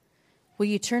Will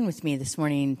you turn with me this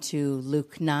morning to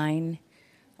Luke 9,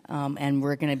 and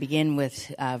we're going to begin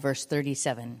with verse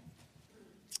 37.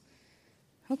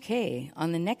 Okay,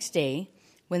 on the next day,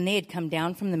 when they had come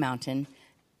down from the mountain,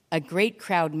 a great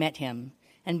crowd met him.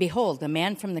 And behold, a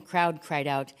man from the crowd cried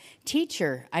out,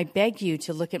 "Teacher, I beg you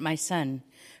to look at my son,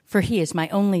 for he is my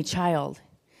only child."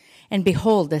 And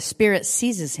behold, a spirit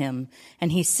seizes him,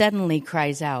 and he suddenly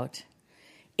cries out.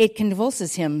 It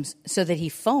convulses him so that he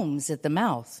foams at the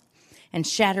mouth, and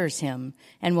shatters him,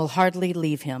 and will hardly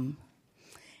leave him.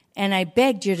 And I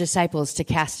begged your disciples to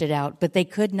cast it out, but they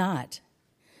could not.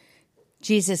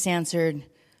 Jesus answered,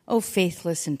 "O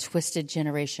faithless and twisted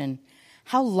generation,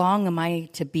 how long am I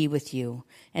to be with you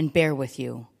and bear with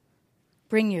you?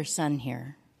 Bring your son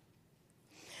here."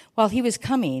 While he was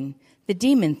coming, the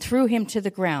demon threw him to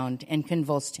the ground and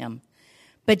convulsed him.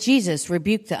 But Jesus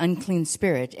rebuked the unclean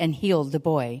spirit and healed the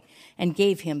boy and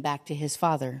gave him back to his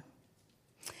father.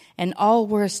 And all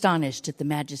were astonished at the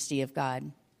majesty of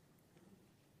God.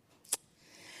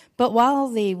 But while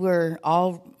they were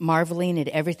all marveling at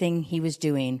everything he was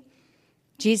doing,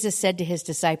 Jesus said to his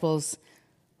disciples,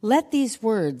 "Let these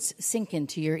words sink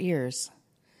into your ears.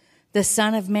 The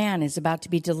Son of Man is about to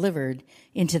be delivered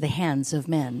into the hands of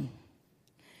men."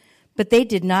 But they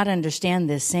did not understand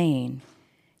this saying,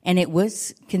 and it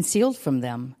was concealed from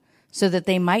them, so that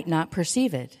they might not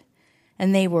perceive it.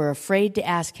 And they were afraid to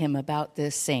ask him about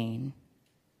this saying.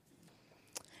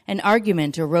 An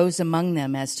argument arose among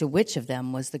them as to which of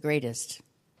them was the greatest.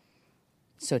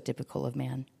 So typical of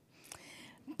man.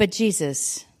 But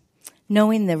Jesus,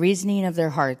 knowing the reasoning of their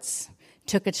hearts,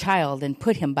 took a child and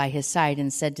put him by his side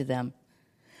and said to them,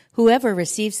 "Whoever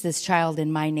receives this child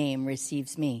in my name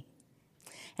receives me.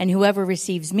 And whoever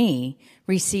receives me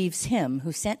receives him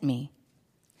who sent me.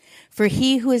 For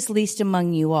he who is least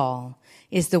among you all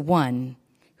is the one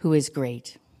who is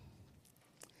great."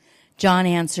 John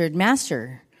answered,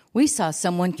 "Master, we saw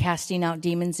someone casting out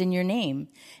demons in your name,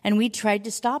 and we tried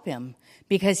to stop him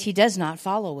because he does not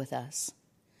follow with us."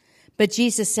 But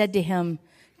Jesus said to him,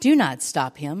 "Do not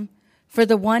stop him, for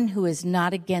the one who is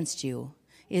not against you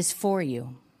is for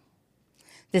you."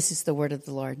 This is the word of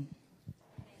the Lord.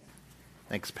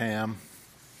 Thanks, Pam.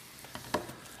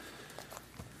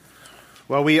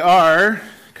 Well, we are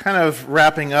kind of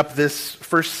wrapping up this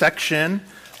first section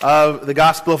of the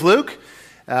Gospel of Luke.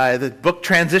 The book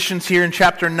transitions here in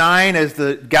chapter 9 as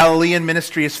the Galilean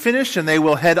ministry is finished, and they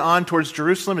will head on towards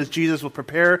Jerusalem as Jesus will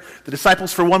prepare the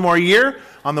disciples for one more year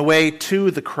on the way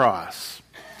to the cross.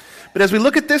 But as we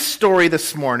look at this story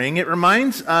this morning, it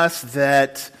reminds us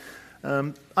that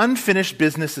unfinished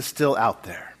business is still out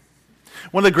there.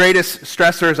 One of the greatest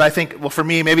stressors, I think, well, for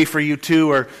me, maybe for you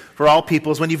too, or for all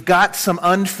people, is when you've got some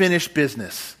unfinished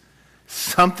business,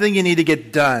 something you need to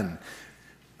get done.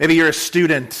 Maybe you're a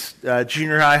student,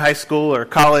 junior high, high school, or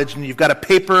college, and you've got a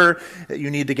paper that you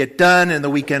need to get done, and the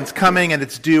weekend's coming, and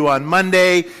it's due on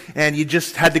Monday, and you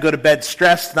just had to go to bed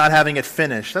stressed, not having it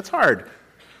finished. That's hard.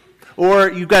 Or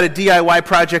you've got a DIY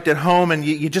project at home, and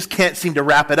you just can't seem to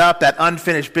wrap it up. That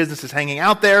unfinished business is hanging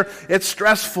out there. It's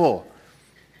stressful.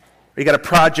 Or you got a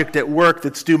project at work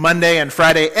that's due Monday and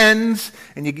Friday ends,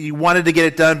 and you wanted to get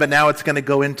it done, but now it's going to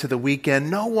go into the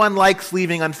weekend. No one likes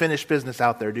leaving unfinished business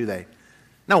out there, do they?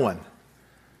 No one.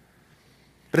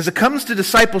 But as it comes to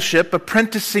discipleship,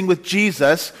 apprenticing with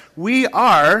Jesus, we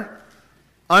are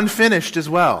unfinished as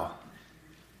well.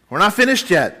 We're not finished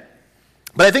yet.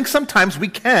 But I think sometimes we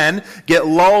can get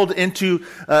lulled into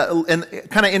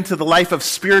into the life of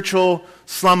spiritual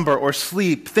slumber or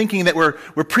sleep, thinking that we're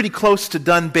pretty close to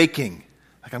done baking.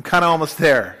 Like I'm kind of almost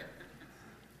there.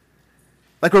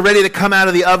 Like we're ready to come out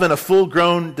of the oven, a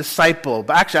full-grown disciple.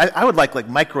 But actually, I would like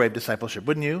microwave discipleship,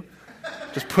 wouldn't you?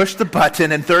 Just push the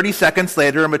button, and 30 seconds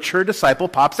later, a mature disciple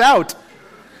pops out.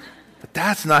 But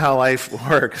that's not how life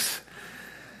works.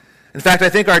 In fact, I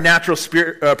think our natural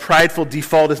prideful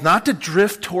default is not to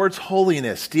drift towards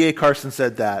holiness. D.A. Carson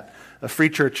said that, a free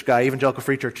church guy, evangelical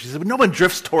free church. He said, no one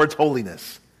drifts towards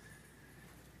holiness.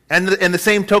 And in the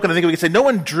same token, I think we can say no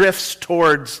one drifts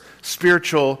towards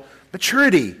spiritual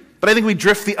maturity. But I think we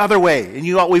drift the other way,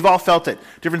 and we've all felt it,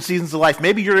 different seasons of life.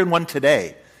 Maybe you're in one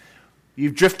today.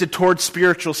 You've drifted towards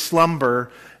spiritual slumber,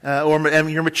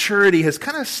 and your maturity has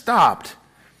kind of stopped.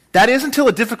 That is until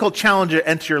a difficult challenge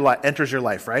enters your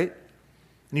life, right?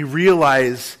 And you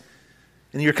realize,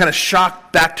 and you're kind of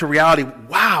shocked back to reality,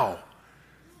 wow,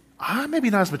 I'm maybe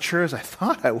not as mature as I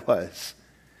thought I was.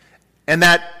 And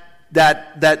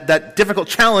that difficult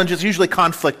challenge is usually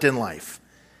conflict in life.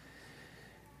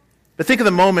 But think of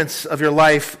the moments of your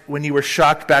life when you were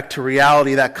shocked back to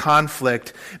reality, that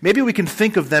conflict. Maybe we can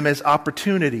think of them as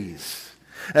opportunities.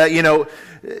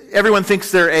 Everyone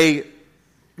thinks they're a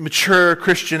mature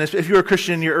Christian, if you were a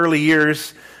Christian in your early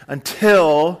years,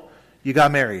 until you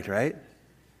got married, right?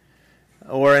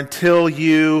 Or until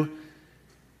you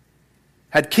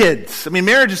had kids. I mean,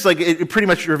 marriage is like, it pretty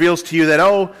much reveals to you that,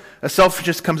 a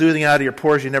selfishness comes oozing out of your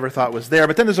pores you never thought was there.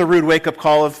 But then there's a rude wake-up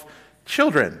call of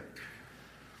children.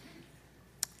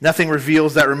 Nothing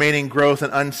reveals that remaining growth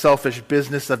and unselfish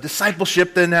business of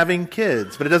discipleship than having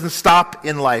kids. But it doesn't stop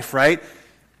in life, right?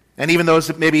 And even those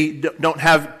that maybe don't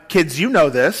have kids, you know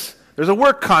this. There's a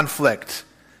work conflict.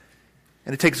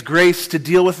 And it takes grace to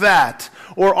deal with that.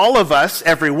 Or all of us,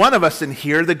 every one of us in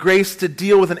here, the grace to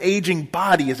deal with an aging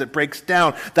body as it breaks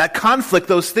down. That conflict,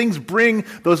 those things bring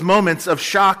those moments of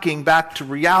shocking back to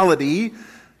reality.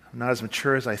 I'm not as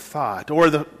mature as I thought. Or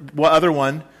the other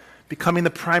one, becoming the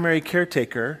primary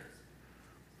caretaker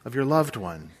of your loved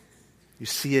one. You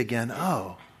see again,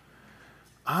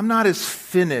 I'm not as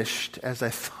finished as I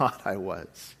thought I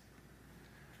was.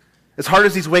 As hard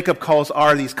as these wake-up calls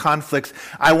are, these conflicts,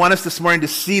 I want us this morning to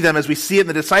see them as we see it in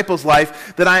the disciples'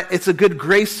 life, that it's a good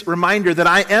grace reminder that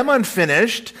I am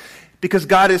unfinished, because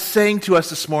God is saying to us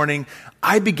this morning,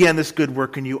 I began this good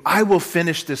work in you. I will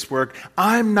finish this work.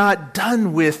 I'm not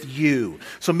done with you.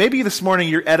 So maybe this morning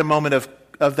you're at a moment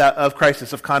of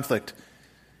crisis, of conflict.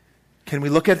 Can we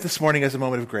look at it this morning as a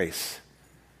moment of grace?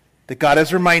 That God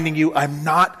is reminding you, I'm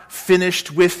not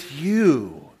finished with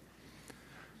you.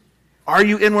 Are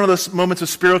you in one of those moments of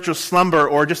spiritual slumber,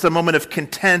 or just a moment of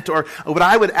content, or what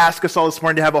I would ask us all this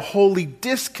morning to have a holy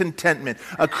discontentment,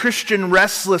 a Christian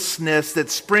restlessness that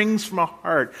springs from a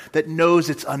heart that knows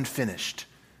it's unfinished?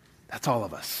 That's all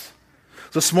of us.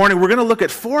 So this morning we're going to look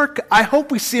at 4, I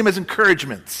hope we see them as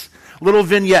encouragements, little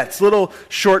vignettes, little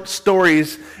short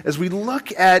stories, as we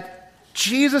look at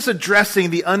Jesus addressing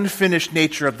the unfinished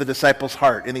nature of the disciples'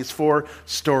 heart in these 4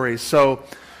 stories. So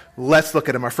let's look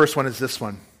at them. Our first one is this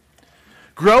one.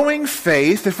 Growing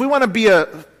faith, if we want to be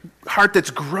a heart that's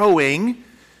growing,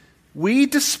 we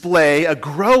display a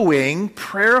growing,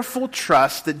 prayerful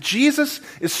trust that Jesus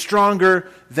is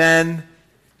stronger than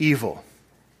evil.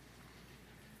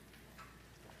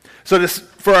 So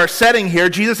for our setting here,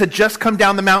 Jesus had just come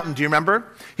down the mountain. Do you remember?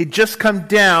 He'd just come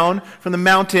down from the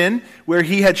mountain where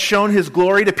he had shown his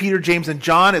glory to Peter, James, and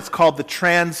John. It's called the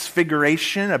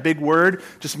Transfiguration, a big word.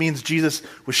 Just means Jesus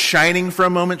was shining for a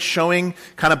moment, showing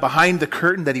kind of behind the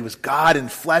curtain that he was God in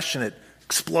flesh, and it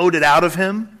exploded out of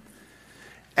him.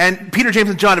 And Peter, James,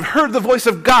 and John have heard the voice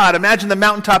of God. Imagine the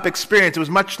mountaintop experience. It was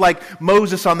much like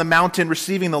Moses on the mountain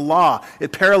receiving the law.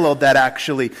 It paralleled that,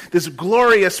 actually. This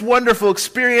glorious, wonderful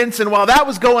experience. And while that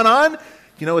was going on,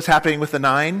 you know what's happening with the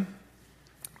 9?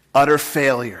 Utter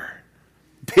failure.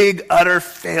 Big utter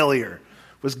failure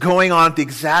was going on at the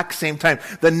exact same time.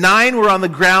 The 9 were on the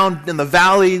ground in the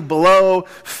valley below,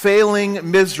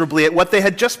 failing miserably at what they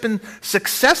had just been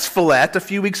successful at a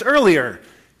few weeks earlier,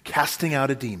 casting out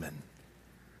a demon.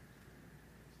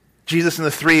 Jesus and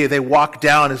the 3, they walk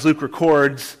down, as Luke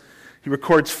records. He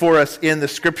records for us in the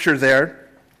scripture there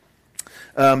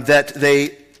that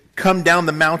they come down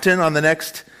the mountain on the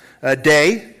next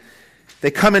day. They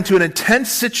come into an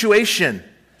intense situation.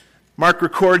 Mark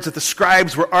records that the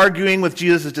scribes were arguing with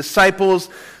Jesus' disciples.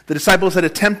 The disciples had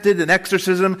attempted an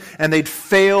exorcism, and they'd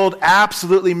failed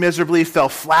absolutely miserably, fell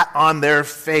flat on their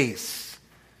face.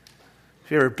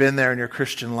 If you've ever been there in your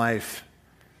Christian life,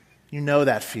 you know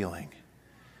that feeling.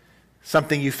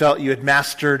 Something you felt you had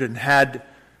mastered and had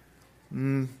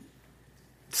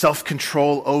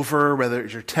self-control over, whether it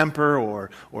was your temper or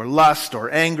lust or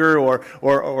anger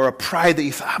or a pride that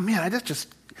you thought,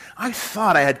 I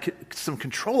thought I had some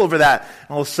control over that.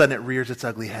 And all of a sudden it rears its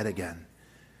ugly head again.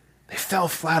 They fell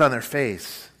flat on their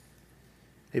face.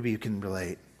 Maybe you can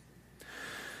relate.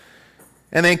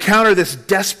 And they encounter this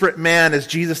desperate man as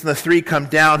Jesus and the 3 come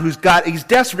down, he's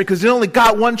desperate because he only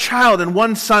got one child and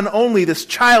one son only. This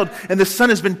child and this son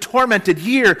has been tormented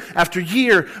year after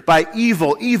year by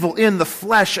evil in the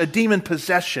flesh, a demon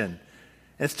possession.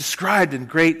 And it's described in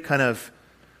great kind of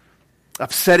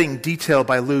upsetting detail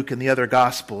by Luke and the other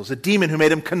Gospels. A demon who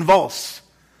made him convulse,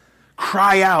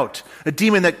 cry out. A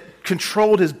demon that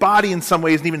controlled his body in some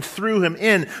ways and even threw him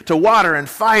into water and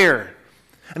fire.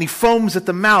 And he foams at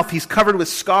the mouth. He's covered with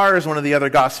scars, one of the other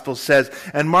Gospels says.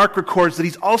 And Mark records that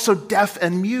he's also deaf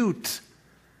and mute.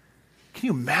 Can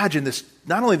you imagine this,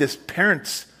 not only this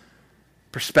parent's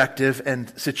perspective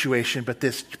and situation, but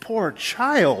this poor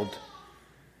child.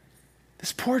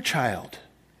 This poor child.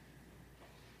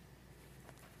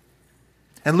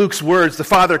 And Luke's words, the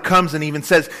father comes and even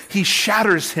says he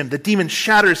shatters him. The demon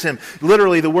shatters him.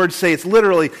 Literally, the words say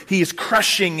he is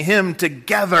crushing him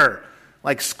together,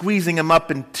 like squeezing him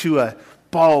up into a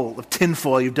ball of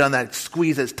tinfoil. You've done that.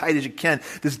 Squeeze as tight as you can.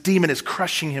 This demon is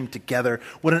crushing him together.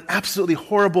 What an absolutely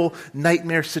horrible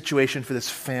nightmare situation for this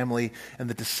family and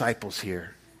the disciples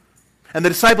here. And the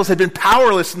disciples had been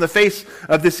powerless in the face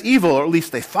of this evil, or at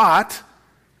least they thought.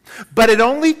 But it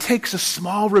only takes a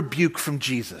small rebuke from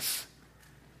Jesus.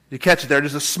 You catch it there.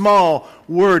 There's a small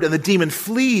word, and the demon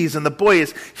flees, and the boy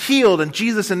is healed, and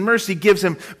Jesus in mercy gives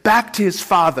him back to his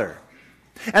father.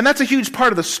 And that's a huge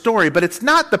part of the story, but it's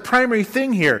not the primary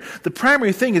thing here. The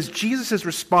primary thing is Jesus'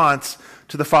 response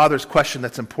to the father's question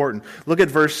that's important. Look at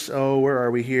verse, where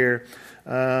are we here?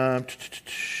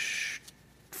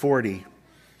 40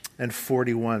 and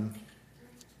 41.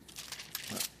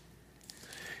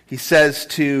 He says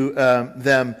to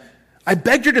them, I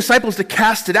begged your disciples to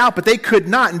cast it out, but they could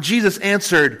not. And Jesus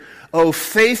answered, O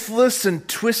faithless and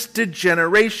twisted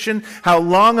generation, how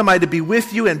long am I to be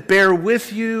with you and bear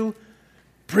with you?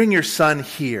 Bring your son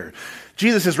here.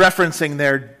 Jesus is referencing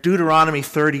there Deuteronomy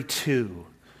 32,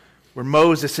 where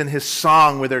Moses in his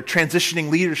song, where they're transitioning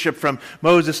leadership from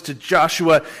Moses to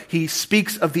Joshua, he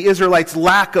speaks of the Israelites'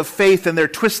 lack of faith and their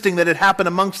twisting that had happened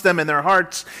amongst them in their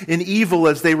hearts in evil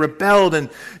as they rebelled. And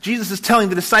Jesus is telling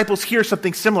the disciples here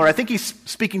something similar. I think he's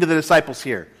speaking to the disciples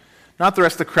here, not the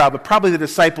rest of the crowd, but probably the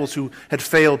disciples who had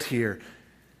failed here.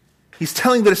 He's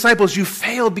telling the disciples, you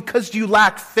failed because you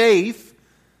lack faith.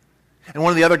 And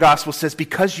one of the other Gospels says,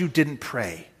 because you didn't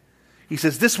pray. He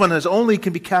says, this one only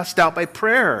can be cast out by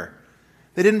prayer.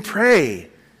 They didn't pray.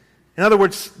 In other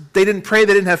words, they didn't pray,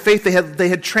 they didn't have faith, they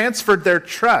had transferred their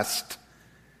trust.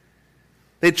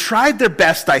 They tried their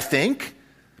best, I think,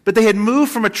 but they had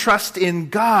moved from a trust in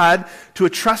God to a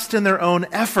trust in their own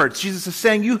efforts. Jesus is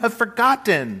saying, you have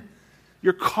forgotten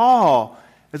your call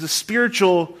as a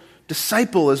spiritual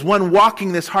disciple, as one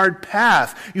walking this hard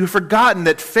path. You have forgotten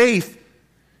that faith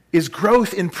is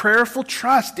growth in prayerful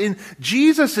trust in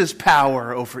Jesus'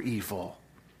 power over evil.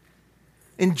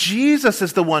 And Jesus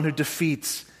is the one who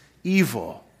defeats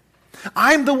evil.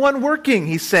 I'm the one working,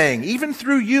 he's saying, even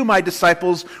through you, my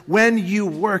disciples, when you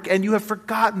work. And you have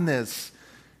forgotten this.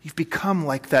 You've become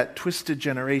like that twisted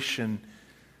generation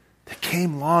that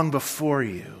came long before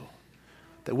you,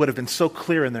 that would have been so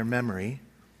clear in their memory.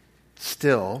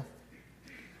 Still,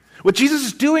 what Jesus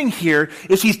is doing here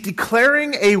is he's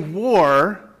declaring a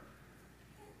war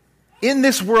in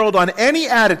this world on any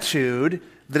attitude,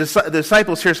 the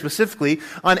disciples here specifically,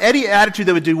 on any attitude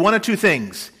that would do one of two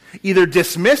things. Either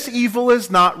dismiss evil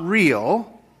as not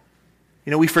real.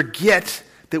 We forget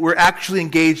that we're actually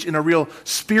engaged in a real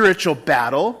spiritual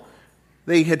battle.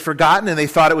 They had forgotten, and they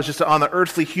thought it was just on the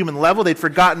earthly human level. They'd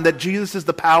forgotten that Jesus is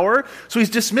the power. So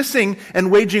he's dismissing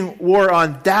and waging war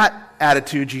on that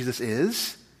attitude Jesus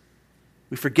is.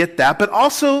 We forget that. But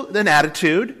also an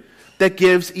attitude that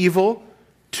gives evil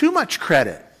too much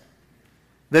credit,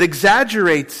 that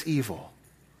exaggerates evil.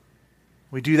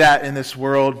 We do that in this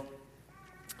world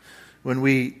when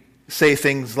we say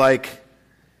things like,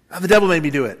 the devil made me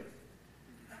do it.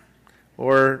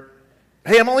 Or,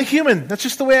 hey, I'm only human. That's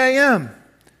just the way I am.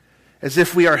 As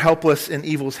if we are helpless in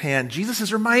evil's hand. Jesus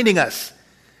is reminding us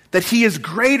that he is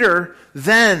greater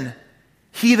than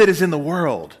he that is in the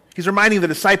world. He's reminding the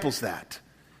disciples that.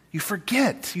 You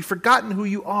forget. You've forgotten who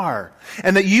you are.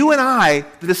 And that you and I,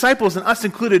 the disciples and us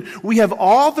included, we have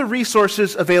all the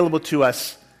resources available to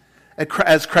us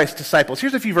as Christ's disciples.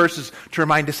 Here's a few verses to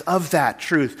remind us of that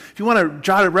truth. If you want to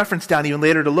jot a reference down even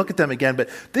later to look at them again, but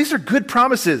these are good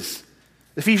promises.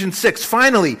 Ephesians 6,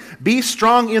 finally, be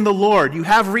strong in the Lord. You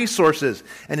have resources,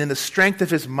 and in the strength of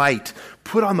his might,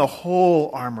 put on the whole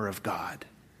armor of God,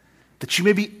 that you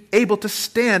may be able to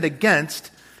stand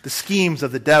against the schemes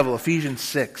of the devil. Ephesians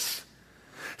 6.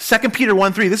 2 Peter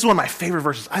 1:3. This is one of my favorite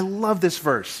verses. I love this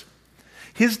verse.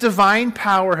 His divine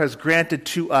power has granted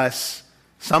to us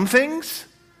some things?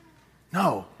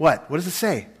 No. What? What does it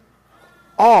say?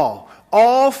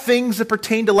 All things that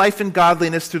pertain to life and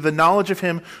godliness through the knowledge of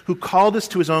him who called us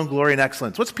to his own glory and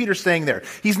excellence. What's Peter saying there?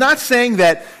 He's not saying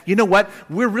that, you know what,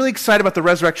 we're really excited about the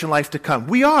resurrection life to come.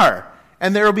 We are.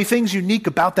 And there will be things unique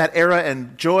about that era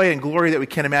and joy and glory that we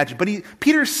can't imagine. But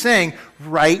Peter's saying,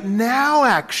 right now,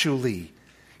 actually,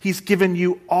 he's given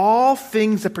you all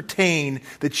things that pertain,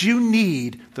 that you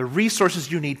need, the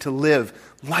resources you need to live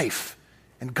life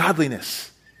and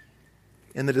godliness.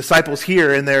 In the disciples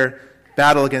here in their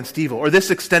battle against evil. Or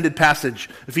this extended passage,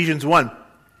 Ephesians 1.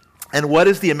 And what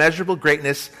is the immeasurable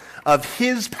greatness of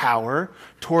his power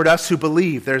toward us who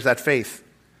believe? There's that faith.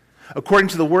 According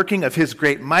to the working of his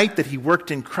great might that he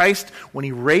worked in Christ when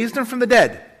he raised him from the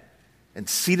dead and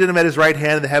seated him at his right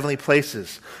hand in the heavenly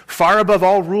places, far above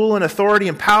all rule and authority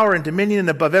and power and dominion and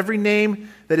above every name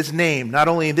that is named, not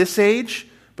only in this age,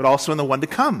 but also in the one to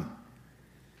come.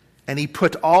 and he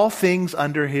put all things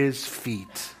under his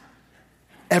feet.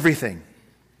 Everything.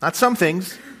 Not some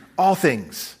things, all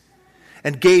things.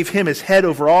 And gave him as head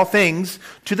over all things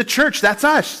to the church, that's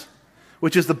us,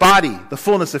 which is the body, the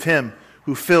fullness of him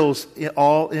who fills it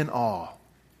all in all.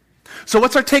 So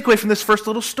what's our takeaway from this first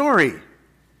little story?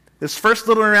 This first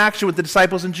little interaction with the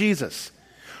disciples and Jesus?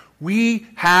 We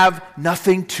have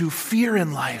nothing to fear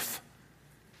in life.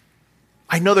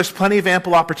 I know there's plenty of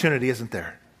ample opportunity, isn't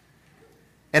there?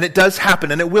 And it does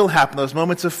happen, and it will happen, those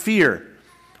moments of fear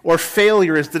or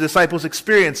failure as the disciples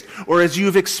experienced, or as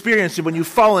you've experienced it when you've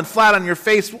fallen flat on your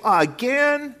face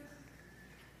again.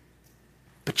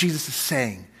 But Jesus is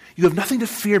saying, you have nothing to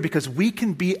fear because we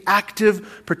can be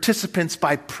active participants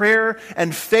by prayer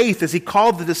and faith, as he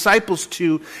called the disciples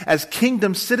to as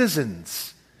kingdom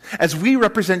citizens, as we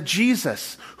represent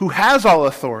Jesus, who has all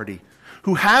authority,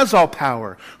 who has all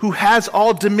power, who has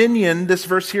all dominion, this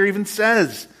verse here even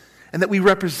says, and that we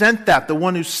represent that, the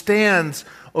one who stands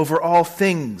over all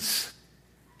things.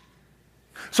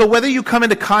 So whether you come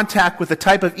into contact with a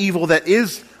type of evil that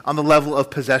is on the level of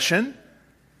possession,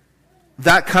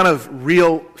 that kind of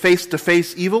real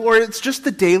face-to-face evil, or it's just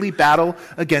the daily battle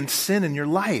against sin in your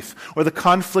life, or the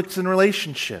conflicts in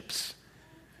relationships,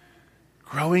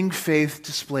 growing faith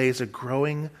displays a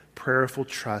growing prayerful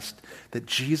trust that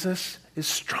Jesus is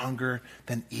stronger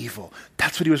than evil.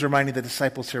 That's what he was reminding the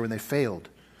disciples here when they failed.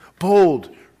 Bold,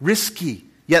 risky,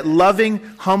 yet loving,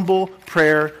 humble,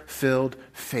 prayer-filled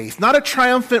faith. Not a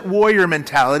triumphant warrior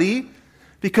mentality,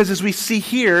 because as we see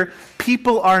here,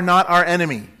 people are not our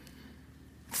enemy.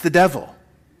 It's the devil.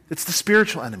 It's the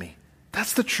spiritual enemy.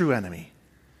 That's the true enemy.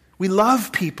 We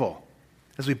love people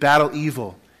as we battle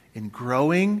evil in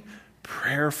growing,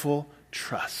 prayerful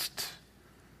trust.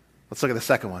 Let's look at the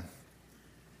second one.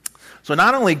 So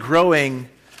not only growing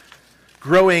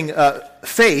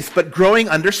faith, but growing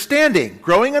understanding.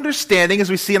 Growing understanding, as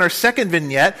we see in our second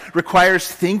vignette, requires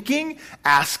thinking,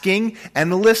 asking,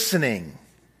 and listening.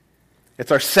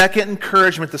 It's our second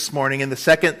encouragement this morning in the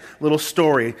second little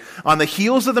story. On the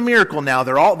heels of the miracle now,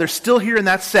 they're still here in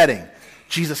that setting.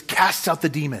 Jesus casts out the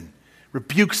demon,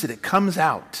 rebukes it comes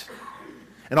out.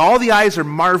 And all the eyes are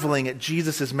marveling at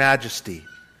Jesus' majesty,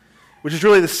 which is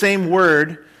really the same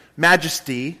word,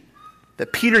 majesty,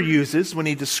 that Peter uses when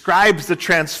he describes the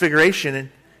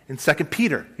transfiguration in 2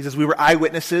 Peter. He says, we were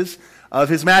eyewitnesses of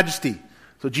his majesty.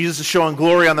 So Jesus is showing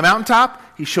glory on the mountaintop.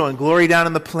 He's showing glory down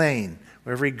in the plain,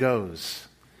 wherever he goes.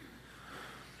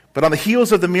 But on the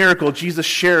heels of the miracle, Jesus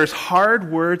shares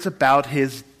hard words about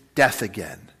his death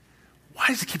again. Why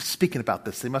does he keep speaking about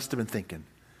this? They must have been thinking.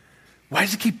 Why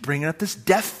does he keep bringing up this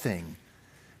death thing?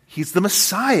 He's the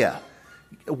Messiah.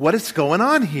 What is going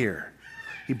on here?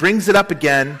 He brings it up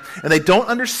again, and they don't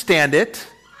understand it.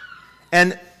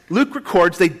 And Luke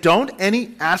records they don't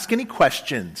ask any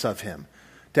questions of him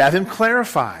to have him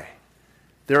clarify.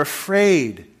 They're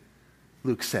afraid,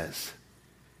 Luke says.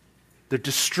 They're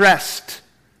distressed,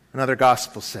 another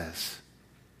gospel says.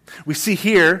 We see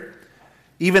here,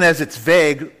 even as it's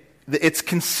vague, it's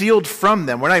concealed from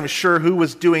them. We're not even sure who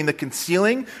was doing the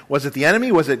concealing. Was it the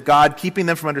enemy? Was it God keeping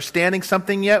them from understanding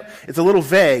something yet? It's a little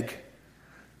vague.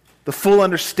 The full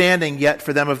understanding yet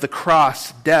for them of the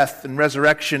cross, death, and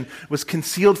resurrection was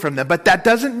concealed from them. But that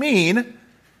doesn't mean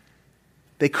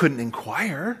they couldn't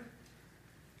inquire.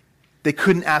 They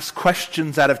couldn't ask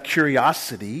questions out of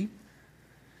curiosity.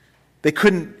 They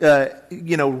couldn't,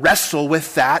 wrestle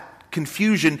with that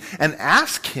confusion and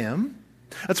ask him.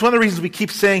 That's one of the reasons we keep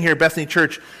saying here at Bethany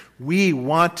Church, we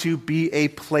want to be a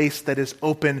place that is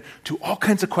open to all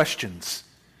kinds of questions.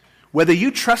 Whether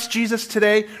you trust Jesus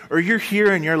today or you're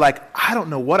here and you're like, I don't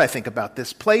know what I think about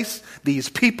this place, these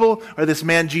people, or this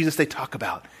man Jesus they talk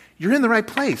about. You're in the right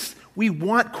place. We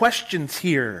want questions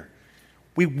here.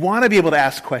 We want to be able to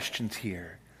ask questions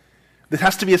here. This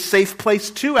has to be a safe place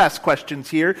to ask questions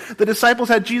here. The disciples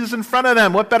had Jesus in front of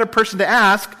them. What better person to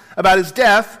ask about his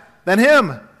death than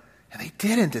him? And they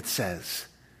didn't, it says.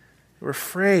 They were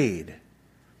afraid.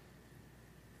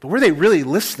 But were they really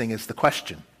listening is the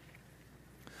question.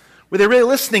 Were they really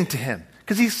listening to him?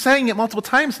 Because he's saying it multiple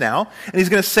times now, and he's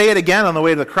going to say it again on the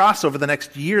way to the cross over the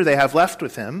next year they have left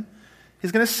with him.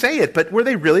 He's going to say it, but were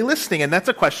they really listening? And that's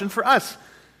a question for us.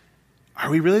 Are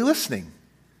we really listening?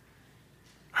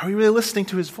 Are we really listening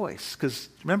to his voice? Because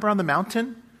remember on the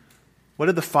mountain, what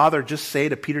did the Father just say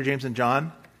to Peter, James, and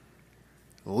John?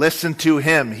 Listen to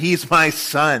him. He's my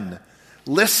son.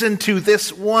 Listen to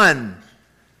this one.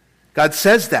 God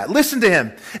says that. Listen to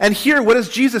him. And here, what does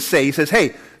Jesus say? He says,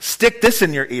 hey, stick this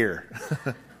in your ear.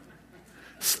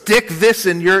 Stick this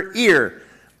in your ear.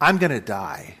 I'm going to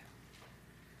die.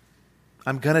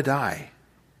 I'm going to die.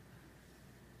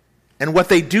 And what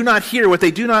they do not hear, what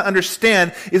they do not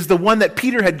understand, is the one that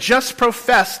Peter had just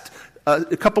professed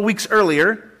a couple weeks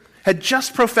earlier, had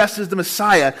just professed as the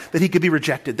Messiah, that he could be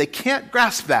rejected. They can't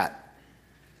grasp that.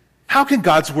 How can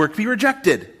God's work be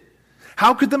rejected?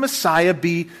 How could the Messiah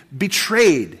be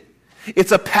betrayed?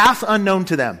 It's a path unknown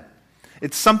to them.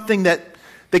 It's something that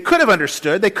they could have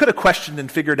understood, they could have questioned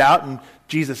and figured out, and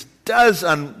Jesus does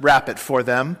unwrap it for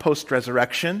them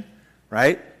post-resurrection,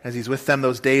 right? As he's with them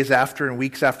those days after and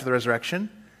weeks after the resurrection.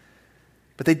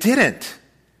 But they didn't.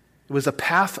 It was a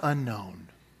path unknown.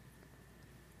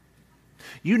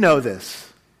 You know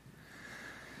this.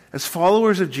 As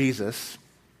followers of Jesus,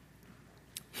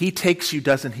 he takes you,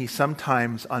 doesn't he,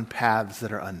 sometimes on paths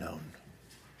that are unknown.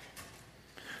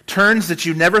 Turns that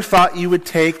you never thought you would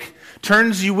take,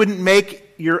 turns you wouldn't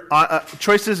make, your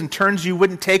choices and turns you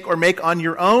wouldn't take or make on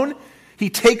your own.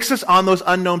 He takes us on those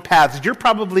unknown paths.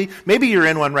 Maybe you're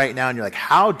in one right now and you're like,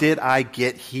 how did I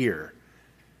get here?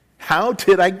 How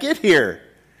did I get here?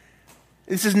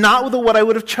 This is not what I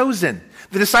would have chosen.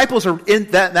 The disciples are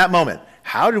in that moment.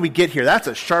 How did we get here? That's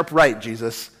a sharp right,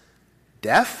 Jesus.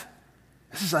 Death?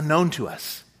 This is unknown to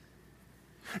us.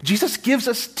 Jesus gives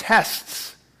us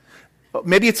tests.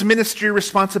 Maybe it's ministry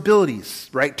responsibilities,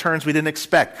 right? Turns we didn't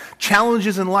expect.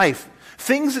 Challenges in life.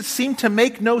 Things that seem to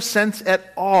make no sense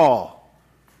at all.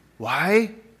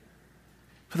 Why?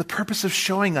 For the purpose of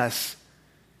showing us,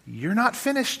 you're not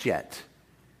finished yet.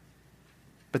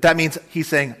 But that means he's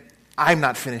saying, I'm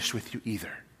not finished with you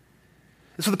either.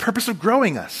 It's for the purpose of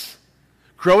growing us.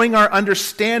 Growing our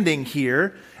understanding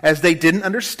here, as they didn't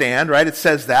understand, right? It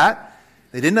says that.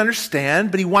 They didn't understand,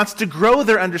 but he wants to grow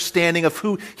their understanding of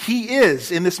who he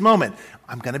is in this moment.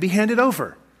 I'm going to be handed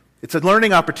over. It's a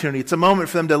learning opportunity. It's a moment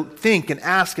for them to think and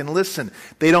ask and listen.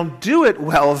 They don't do it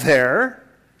well there,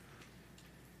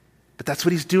 but that's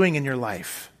what he's doing in your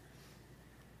life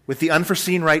with the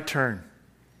unforeseen right turn.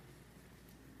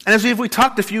 And as we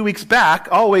talked a few weeks back,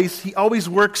 he always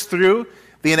works through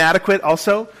the inadequate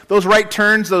also. Those right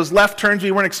turns, those left turns we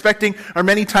weren't expecting are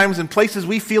many times in places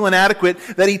we feel inadequate,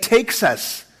 that he takes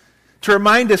us to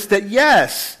remind us that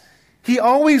yes, he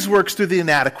always works through the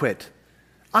inadequate.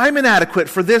 I'm inadequate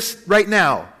for this right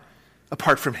now,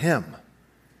 apart from him.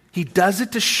 He does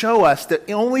it to show us that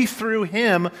only through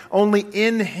him, only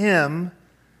in him,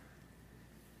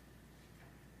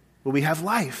 will we have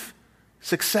life,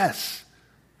 success,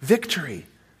 victory,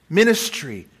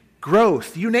 ministry,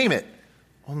 growth, you name it.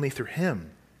 Only through him.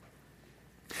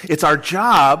 It's our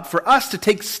job for us to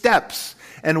take steps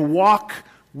and walk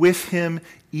with him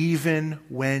even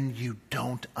when you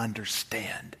don't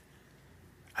understand.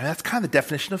 And that's kind of the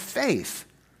definition of faith.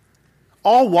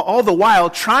 All the while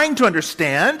trying to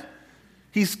understand,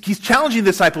 he's challenging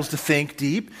the disciples to think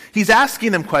deep. He's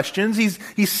asking them questions.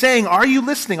 He's saying, are you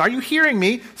listening? Are you hearing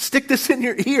me? Stick this in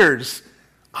your ears.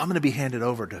 I'm going to be handed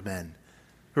over to men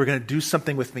who are going to do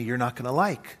something with me you're not going to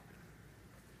like.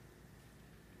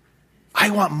 I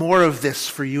want more of this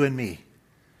for you and me.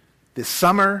 This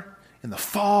summer, in the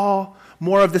fall,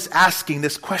 more of this asking,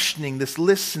 this questioning, this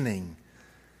listening.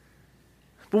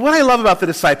 But what I love about the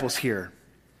disciples here,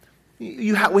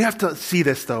 we have to see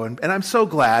this though, and I'm so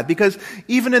glad, because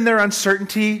even in their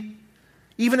uncertainty,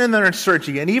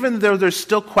 and even though there's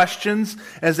still questions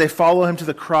as they follow him to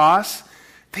the cross,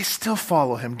 they still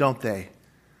follow him, don't they?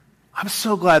 I'm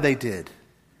so glad they did.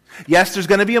 Yes, there's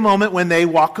going to be a moment when they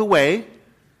walk away,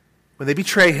 when they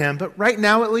betray him, but right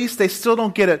now at least they still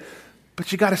don't get it.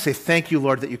 But you got to say, thank you,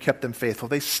 Lord, that you kept them faithful.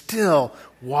 They still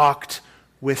walked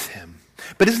with him.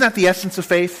 But isn't that the essence of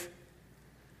faith?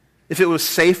 If it was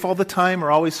safe all the time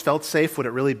or always felt safe, would it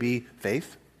really be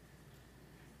faith?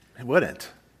 It wouldn't.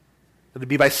 It would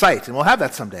be by sight, and we'll have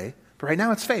that someday. But right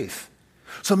now it's faith.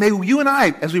 So may you and I,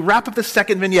 as we wrap up the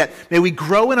second vignette, may we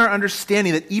grow in our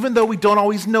understanding that even though we don't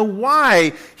always know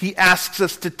why he asks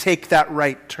us to take that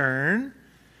right turn,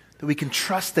 that we can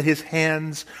trust that his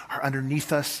hands are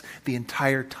underneath us the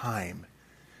entire time.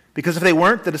 Because if they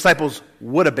weren't, the disciples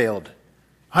would have bailed.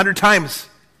 100 times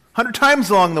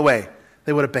along the way,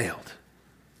 they would have bailed.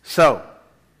 So,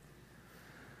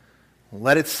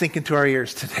 let it sink into our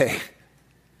ears today.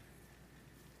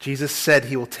 Jesus said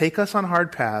he will take us on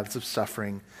hard paths of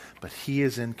suffering, but he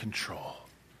is in control.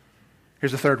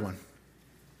 Here's the third one.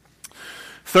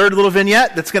 Third little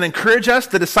vignette that's going to encourage us.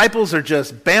 The disciples are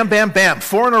just bam, bam, bam.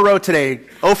 4 in a row today.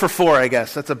 0 for 4, I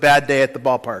guess. That's a bad day at the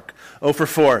ballpark. 0 for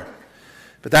 4.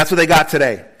 But that's what they got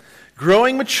today.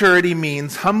 Growing maturity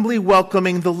means humbly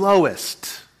welcoming the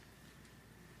lowest,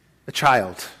 a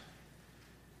child.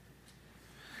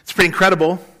 It's pretty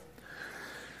incredible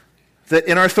that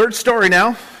in our third story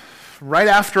now, right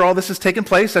after all this has taken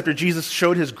place, after Jesus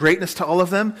showed his greatness to all of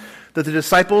them, that the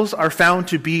disciples are found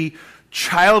to be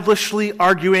childishly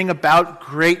arguing about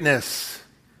greatness.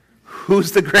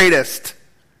 Who's the greatest?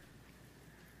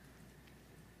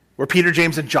 Were Peter,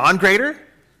 James, and John greater?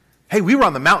 Hey, we were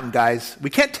on the mountain, guys. We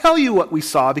can't tell you what we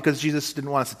saw because Jesus didn't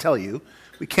want us to tell you.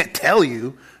 We can't tell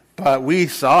you, but we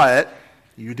saw it.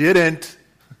 You didn't.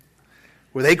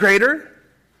 Were they greater?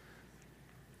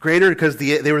 Greater because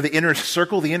they were the inner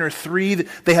circle, the inner three.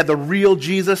 They had the real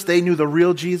Jesus. They knew the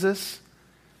real Jesus.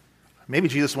 Maybe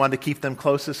Jesus wanted to keep them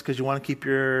closest because you want to keep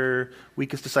your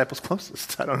weakest disciples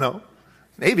closest. I don't know.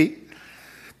 Maybe.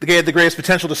 The guy had the greatest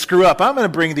potential to screw up. I'm going to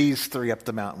bring these three up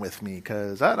the mountain with me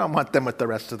because I don't want them with the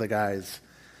rest of the guys.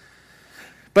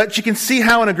 But you can see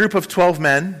how in a group of 12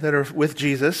 men that are with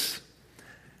Jesus,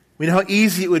 we know how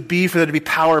easy it would be for there to be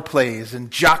power plays and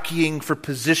jockeying for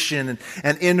position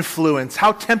and influence.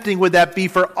 How tempting would that be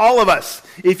for all of us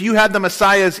if you had the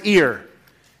Messiah's ear?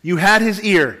 You had his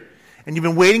ear, and you've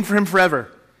been waiting for him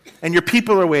forever. And your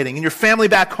people are waiting, and your family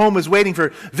back home is waiting for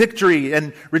victory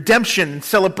and redemption and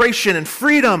celebration and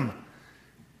freedom.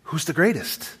 Who's the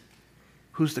greatest?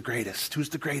 Who's the greatest? Who's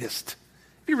the greatest?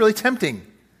 It'd be really tempting.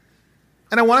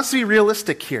 And I want us to be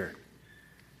realistic here.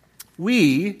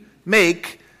 We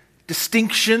make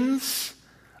distinctions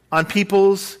on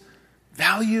people's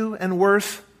value and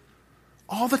worth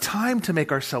all the time to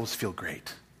make ourselves feel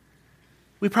great.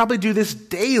 We probably do this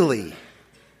daily.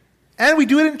 And we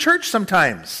do it in church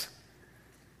sometimes.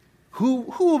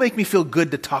 Who will make me feel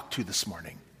good to talk to this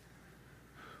morning?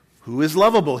 Who is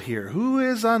lovable here? Who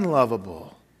is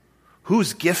unlovable?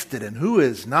 Who's gifted and who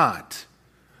is not?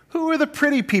 Who are the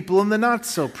pretty people and the not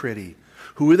so pretty?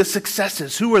 Who are the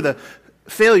successes? Who are the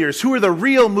failures? Who are the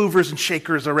real movers and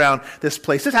shakers around this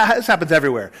place? This happens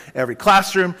everywhere. Every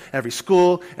classroom, every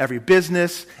school, every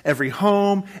business, every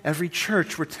home, every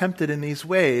church. We're tempted in these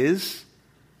ways.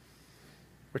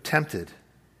 We're tempted.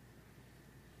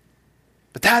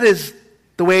 But that is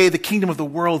the way the kingdom of the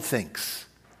world thinks.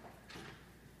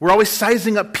 We're always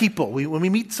sizing up people. When we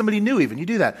meet somebody new even, you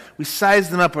do that. We size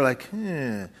them up. We're like,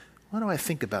 what do I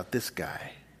think about this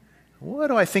guy? What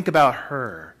do I think about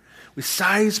her? We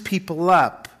size people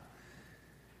up.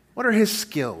 What are his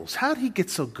skills? How did he get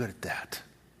so good at that?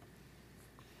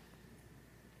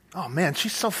 Oh man,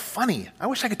 she's so funny. I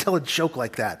wish I could tell a joke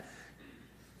like that.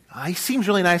 He seems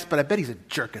really nice, but I bet he's a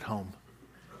jerk at home.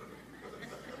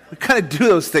 We kind of do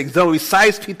those things, though. We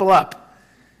size people up.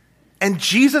 And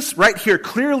Jesus right here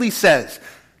clearly says,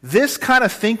 this kind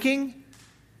of thinking,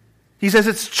 he says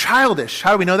it's childish.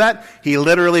 How do we know that? He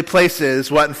literally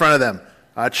places what in front of them?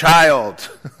 A child.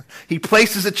 He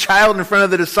places a child in front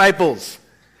of the disciples.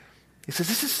 He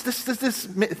says, this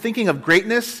thinking of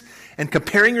greatness and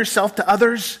comparing yourself to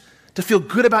others to feel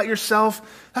good about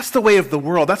yourself, that's the way of the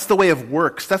world. That's the way of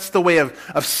works. That's the way of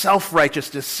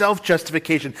self-righteousness,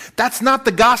 self-justification. That's not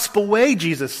the gospel way,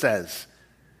 Jesus says.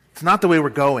 It's not the way we're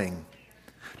going.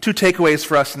 2 takeaways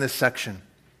for us in this section.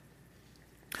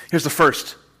 Here's the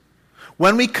first.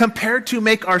 When we compare to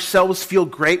make ourselves feel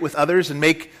great with others and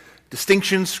make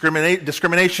distinctions,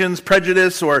 discriminations,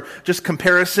 prejudice, or just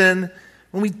comparison,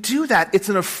 when we do that, it's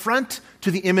an affront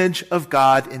to the image of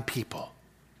God in people.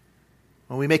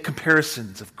 When we make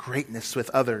comparisons of greatness with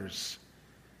others.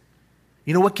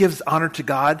 You know what gives honor to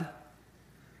God?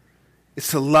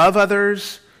 It's to love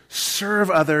others, serve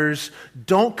others,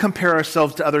 don't compare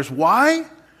ourselves to others. Why?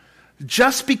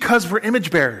 Just because we're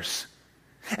image bearers.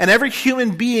 And every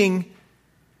human being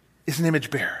is an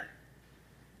image bearer.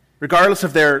 Regardless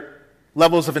of their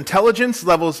levels of intelligence,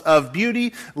 levels of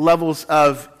beauty, levels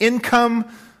of income,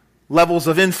 levels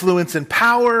of influence and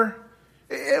power,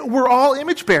 we're all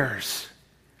image bearers.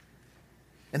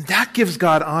 And that gives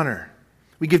God honor.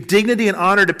 We give dignity and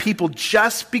honor to people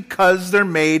just because they're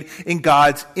made in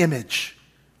God's image.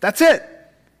 That's it.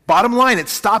 Bottom line, it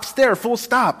stops there, full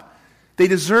stop. They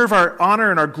deserve our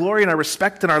honor and our glory and our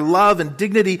respect and our love and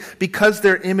dignity because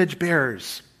they're image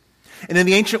bearers. And in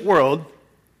the ancient world, do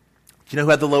you know who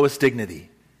had the lowest dignity?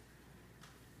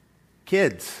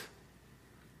 Kids.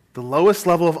 The lowest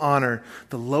level of honor,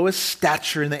 the lowest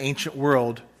stature in the ancient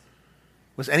world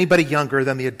was anybody younger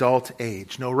than the adult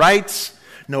age. No rights,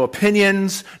 no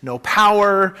opinions, no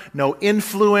power, no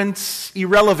influence,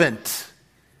 irrelevant.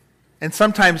 And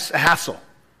sometimes a hassle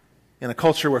in a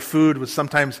culture where food was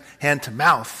sometimes hand to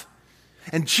mouth.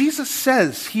 And Jesus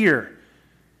says here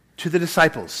to the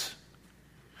disciples,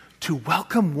 to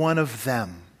welcome one of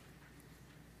them,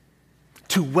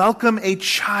 to welcome a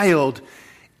child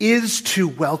is to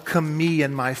welcome me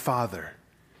and my Father.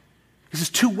 He says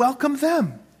to welcome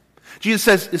them.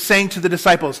 Jesus is saying to the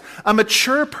disciples, a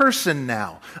mature person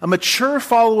now, a mature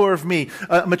follower of me,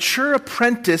 a mature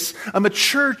apprentice, a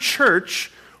mature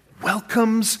church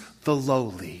welcomes the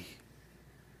lowly,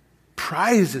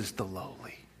 prizes the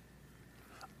lowly,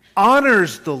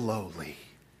 honors the lowly.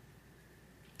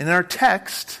 And in our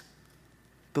text,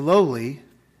 the lowly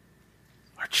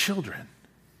are children.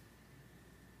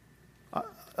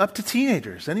 Up to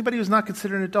teenagers. Anybody who's not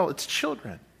considered an adult, it's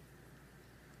children.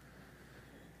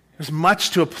 There's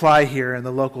much to apply here in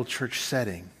the local church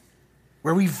setting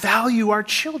where we value our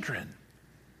children.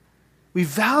 We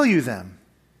value them.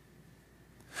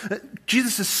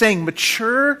 Jesus is saying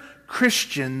mature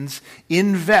Christians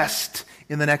invest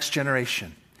in the next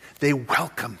generation. They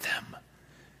welcome them.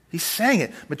 He's saying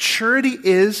it. Maturity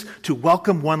is to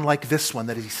welcome one like this one,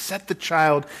 that he set the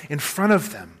child in front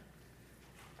of them.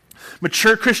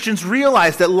 Mature Christians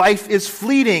realize that life is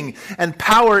fleeting and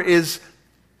power is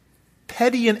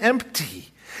petty and empty.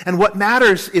 And what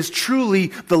matters is truly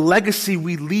the legacy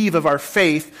we leave of our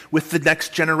faith with the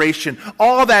next generation.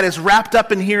 All that is wrapped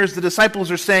up in here as the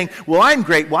disciples are saying, well, I'm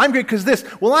great. Well, I'm great because of this.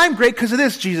 Well, I'm great because of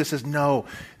this. Jesus says, no,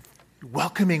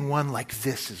 welcoming one like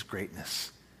this is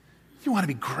greatness. You want to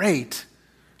be great?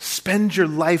 Spend your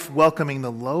life welcoming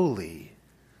the lowly.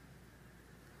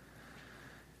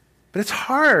 But it's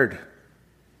hard.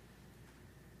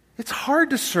 It's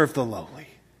hard to serve the lowly.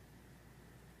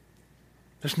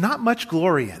 There's not much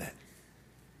glory in it.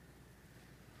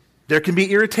 There can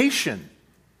be irritation.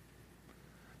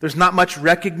 There's not much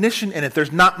recognition in it.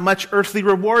 There's not much earthly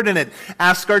reward in it.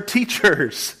 Ask our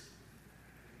teachers,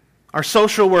 our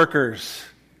social workers,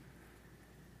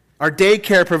 our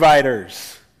daycare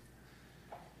providers,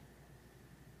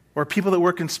 or people that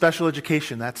work in special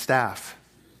education, that staff.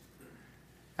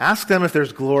 Ask them if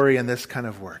there's glory in this kind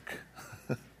of work.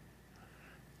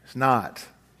 It's not.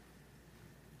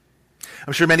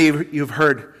 I'm sure many of you have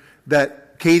heard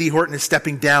that Katie Horton is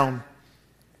stepping down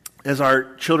as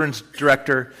our children's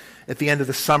director at the end of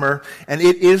the summer, and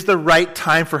it is the right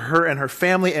time for her and her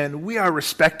family, and we are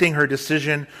respecting her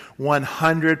decision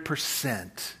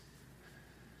 100%.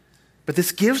 But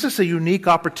this gives us a unique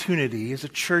opportunity as a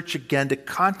church again to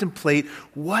contemplate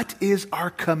what is our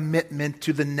commitment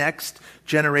to the next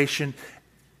generation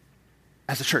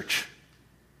as a church.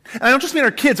 And I don't just mean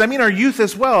our kids, I mean our youth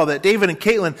as well, that David and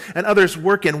Caitlin and others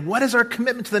work in. What is our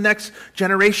commitment to the next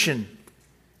generation?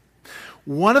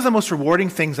 One of the most rewarding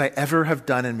things I ever have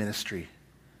done in ministry,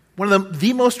 one of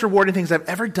the most rewarding things I've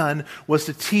ever done was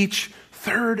to teach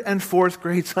 3rd and 4th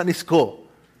grade Sunday school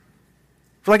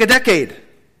for like a decade.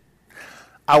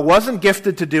 I wasn't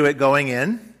gifted to do it going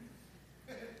in.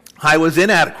 I was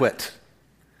inadequate.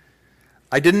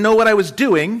 I didn't know what I was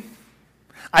doing.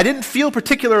 I didn't feel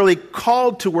particularly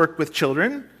called to work with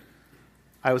children.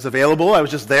 I was available. I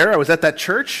was just there. I was at that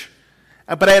church.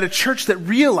 But I had a church that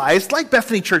realized, like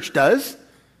Bethany Church does,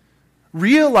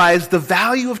 realized the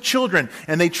value of children.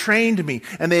 And they trained me,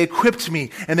 and they equipped me,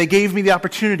 and they gave me the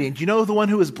opportunity. And do you know the one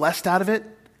who was blessed out of it?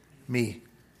 Me.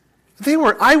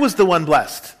 I was the one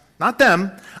blessed. Not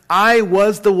them. I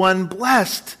was the one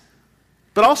blessed.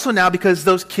 But also now, because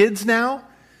those kids now,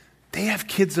 they have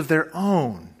kids of their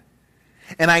own.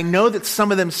 And I know that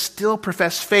some of them still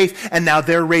profess faith, and now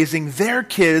they're raising their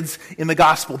kids in the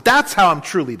gospel. That's how I'm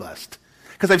truly blessed.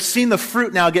 Because I've seen the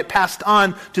fruit now get passed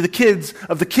on to the kids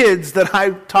of the kids that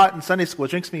I taught in Sunday school,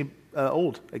 which makes me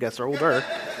old, I guess, or older.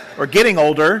 Or getting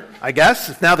older, I guess.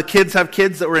 If now the kids have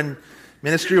kids that were in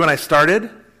ministry when I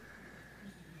started.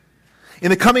 In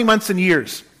the coming months and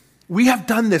years, we have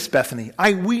done this, Bethany.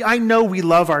 I know we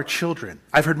love our children.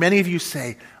 I've heard many of you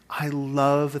say, I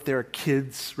love that there are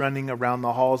kids running around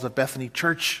the halls of Bethany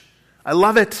Church. I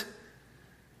love it.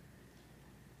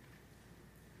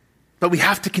 But we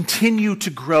have to continue to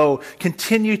grow,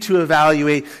 continue to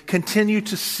evaluate, continue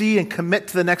to see and commit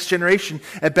to the next generation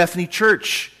at Bethany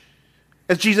Church.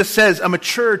 As Jesus says, a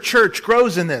mature church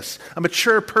grows in this. A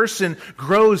mature person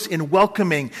grows in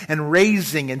welcoming and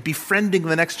raising and befriending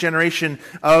the next generation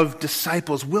of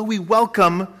disciples. Will we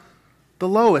welcome the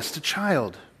lowest, a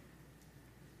child?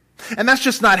 And that's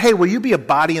just not, hey, will you be a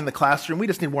body in the classroom? We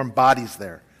just need warm bodies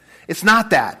there. It's not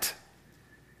that.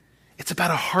 It's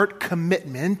about a heart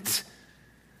commitment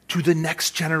to the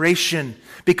next generation.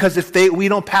 Because if we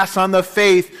don't pass on the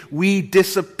faith, we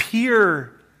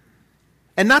disappear.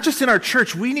 And not just in our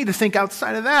church, we need to think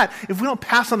outside of that. If we don't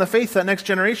pass on the faith to that next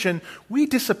generation, we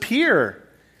disappear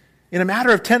in a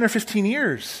matter of 10 or 15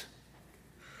 years.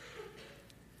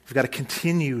 We've got to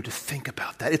continue to think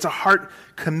about that. It's a heart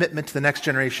commitment to the next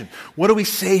generation. What do we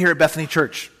say here at Bethany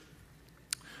Church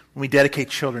when we dedicate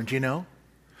children? Do you know?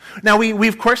 Now, we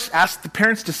of course ask the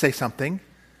parents to say something,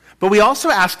 But we also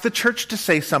ask the church to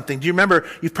say something. Do you remember,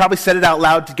 you've probably said it out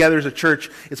loud together as a church.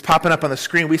 It's popping up on the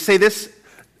screen. We say this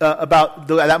about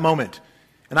that moment.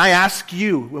 And I ask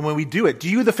you, when we do it, do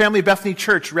you, the family of Bethany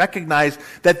Church, recognize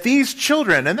that these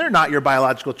children, and they're not your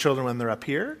biological children when they're up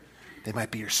here, they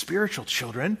might be your spiritual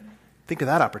children. Think of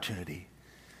that opportunity.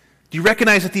 Do you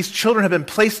recognize that these children have been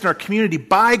placed in our community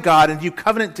by God, and do you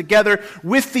covenant together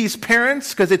with these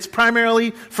parents? Because it's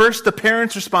primarily, first, the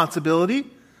parents' responsibility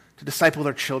to disciple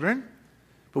their children.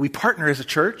 But we partner as a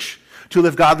church to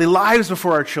live godly lives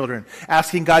before our children,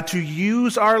 asking God to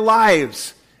use our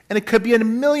lives. And it could be in a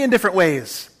million different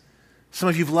ways. Some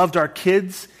of you have loved our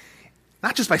kids,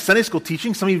 not just by Sunday school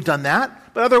teaching, some of you have done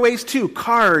that, but other ways too.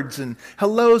 Cards and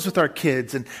hellos with our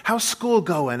kids and how's school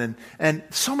going and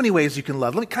so many ways you can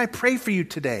love. Can I pray for you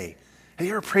today? Have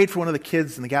you ever prayed for one of the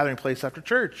kids in the gathering place after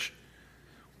church?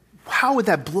 How would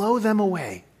that blow them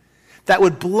away? That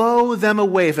would blow them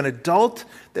away if an adult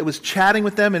that was chatting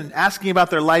with them and asking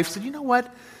about their life said, you know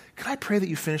what, can I pray that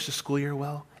you finish the school year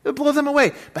well? It would blow them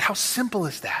away. But how simple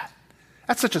is that?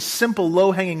 That's such a simple,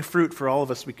 low-hanging fruit for all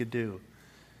of us we could do.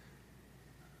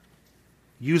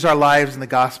 Use our lives in the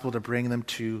gospel to bring them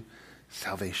to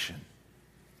salvation.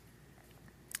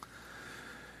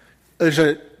 There's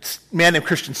a man named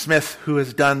Christian Smith who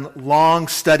has done long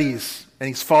studies, and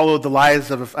he's followed the lives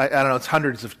of, it's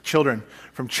hundreds of children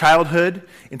from childhood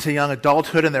into young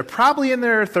adulthood, and they're probably in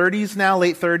their 30s now,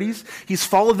 late 30s. He's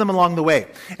followed them along the way,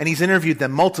 and he's interviewed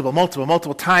them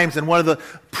multiple times, and one of the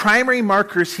primary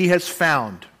markers he has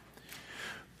found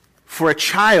for a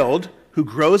child who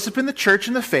grows up in the church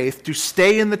and the faith to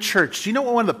stay in the church. Do you know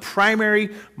what one of the primary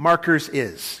markers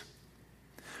is?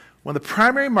 One of the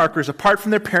primary markers, apart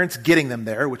from their parents getting them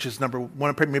there, which is number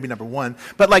one, maybe number one,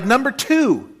 but like number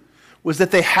two, was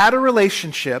that they had a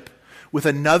relationship with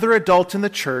another adult in the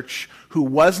church who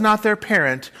was not their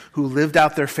parent, who lived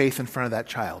out their faith in front of that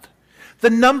child. The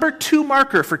number two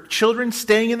marker for children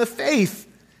staying in the faith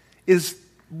is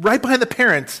right behind the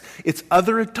parents. It's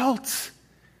other adults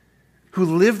who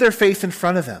live their faith in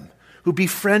front of them, who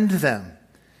befriend them,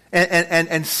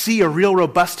 and see a real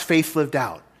robust faith lived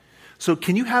out. So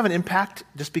can you have an impact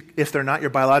if they're not your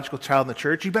biological child in the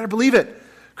church? You better believe it.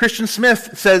 Christian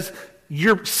Smith says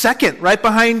you're second, right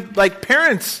behind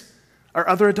parents, are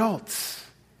other adults.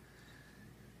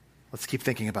 Let's keep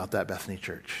thinking about that, Bethany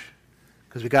Church,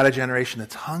 because we got a generation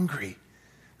that's hungry,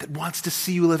 that wants to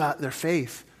see you live out their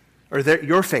faith, or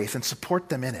your faith, and support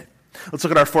them in it. Let's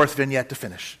look at our fourth vignette to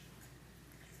finish.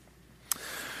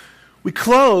 We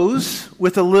close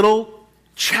with a little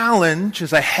challenge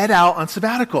as I head out on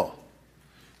sabbatical.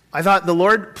 I thought the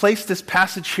Lord placed this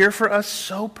passage here for us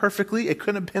so perfectly, it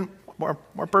couldn't have been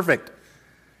more perfect.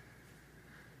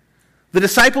 The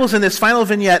disciples in this final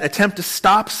vignette attempt to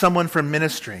stop someone from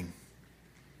ministering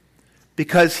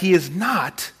because he is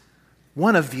not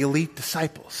one of the elite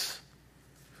disciples.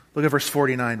 Look at verse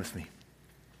 49 with me.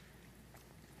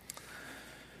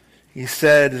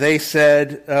 They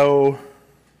said,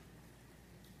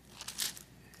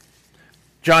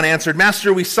 John answered,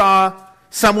 Master, we saw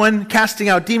someone casting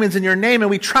out demons in your name,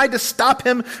 and we tried to stop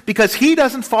him because he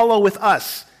doesn't follow with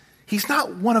us. He's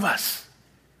not one of us.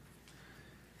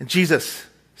 And Jesus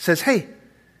says, hey,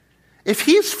 if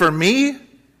he's for me,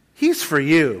 he's for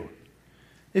you.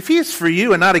 If he's for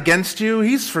you and not against you,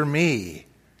 he's for me.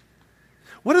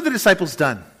 What have the disciples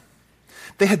done?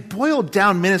 They had boiled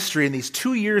down ministry in these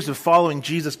 2 years of following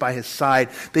Jesus by his side.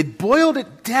 They boiled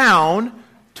it down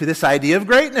to this idea of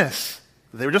greatness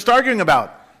that they were just arguing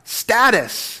about.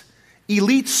 Status,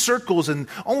 elite circles, and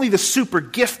only the super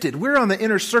gifted. We're on the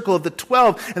inner circle of the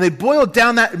 12, and they boiled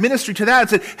down that ministry to that and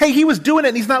said, hey, he was doing it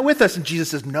and he's not with us. And Jesus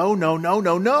says, no,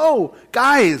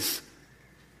 guys,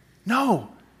 no.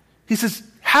 He says,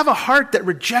 have a heart that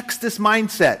rejects this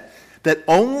mindset that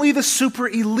only the super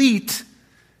elite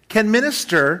can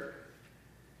minister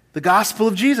the gospel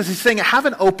of Jesus. He's saying, have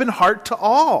an open heart to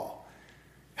all.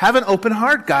 Have an open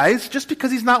heart, guys. Just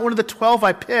because he's not one of the 12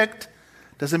 I picked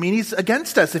doesn't mean he's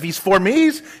against us. If he's for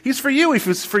me, he's for you. If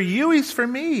he's for you, he's for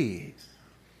me.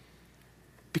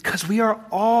 Because we are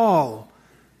all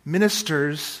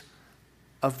ministers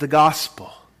of the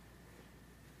gospel.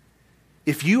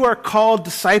 If you are called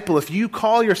disciple, if you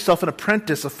call yourself an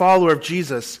apprentice, a follower of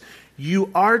Jesus,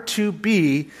 you are to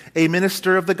be a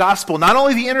minister of the gospel. Not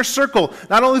only the inner circle,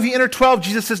 not only the inner 12.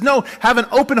 Jesus says, no, have an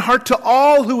open heart to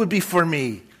all who would be for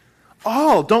me.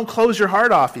 All. Don't close your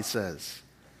heart off, he says.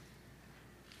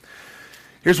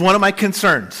 Here's one of my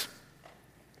concerns.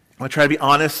 I'm going to try to be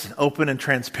honest, and open, and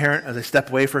transparent as I step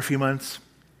away for a few months.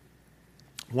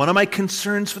 One of my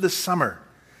concerns for this summer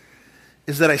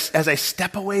is that as I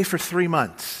step away for 3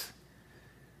 months,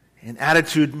 An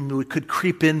attitude could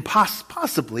creep in,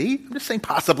 possibly, I'm just saying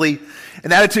possibly,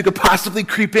 an attitude could possibly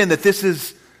creep in that this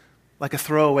is like a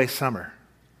throwaway summer.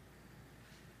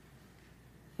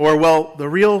 Or, well, the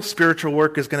real spiritual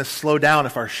work is going to slow down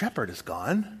if our shepherd is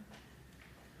gone.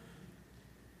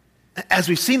 As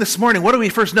we've seen this morning, what do we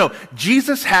first know?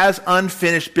 Jesus has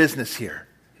unfinished business here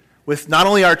with not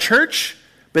only our church,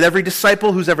 but every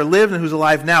disciple who's ever lived and who's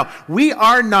alive now. We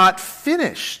are not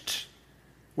finished.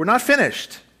 We're not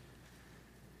finished.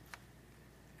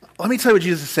 Let me tell you what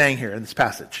Jesus is saying here in this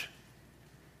passage.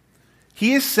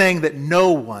 He is saying that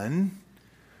no one,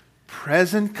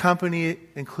 present company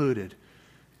included,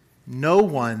 no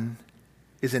one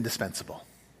is indispensable.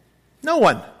 No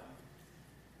one.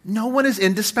 No one is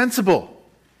indispensable.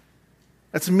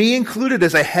 That's me included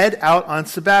as I head out on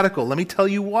sabbatical. Let me tell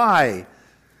you why.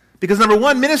 Because number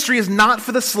one, ministry is not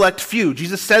for the select few.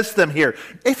 Jesus says to them here,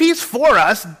 if he's for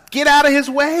us, get out of his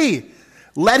way.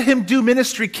 Let him do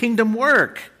ministry kingdom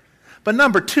work. But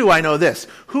number two, I know this.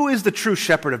 Who is the true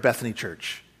shepherd of Bethany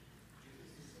Church?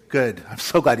 Good. I'm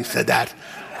so glad you said that.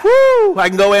 Woo! I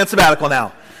can go on sabbatical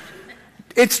now.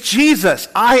 It's Jesus.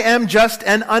 I am just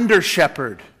an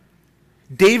under-shepherd.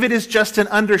 David is just an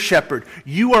under-shepherd.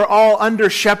 You are all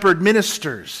under-shepherd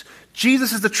ministers.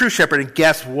 Jesus is the true shepherd, and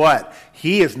guess what?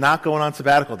 He is not going on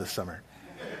sabbatical this summer.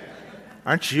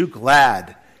 Aren't you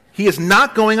glad? He is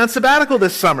not going on sabbatical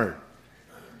this summer.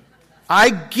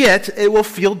 I get it will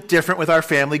feel different with our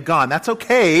family gone. That's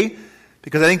okay,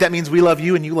 because I think that means we love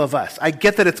you and you love us. I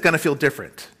get that it's going to feel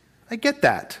different. I get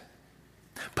that.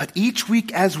 But each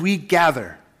week as we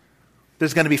gather,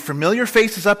 there's going to be familiar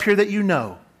faces up here that you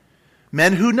know.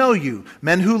 Men who know you,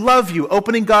 men who love you,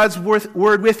 opening God's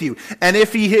word with you. And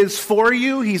if he is for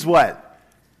you, he's what?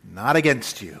 Not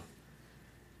against you.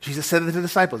 Jesus said to the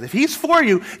disciples, if he's for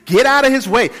you, get out of his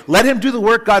way. Let him do the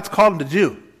work God's called him to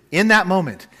do in that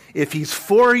moment. If he's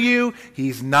for you,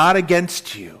 he's not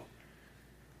against you.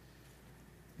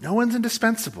 No one's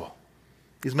indispensable.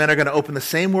 These men are going to open the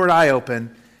same word I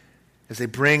open as they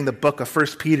bring the book of 1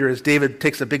 Peter, as David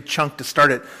takes a big chunk to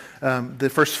start it, the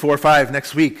first 4 or 5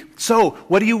 next week. So,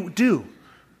 what do?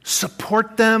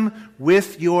 Support them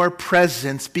with your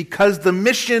presence, because the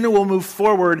mission will move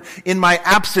forward in my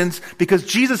absence, because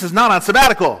Jesus is not on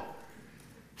sabbatical.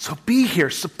 So be here,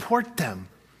 support them.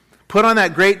 Put on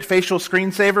that great facial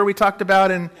screensaver we talked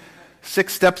about in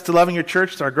 6 Steps to Loving Your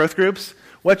Church, to our growth groups.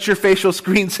 What's your facial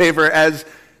screensaver as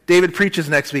David preaches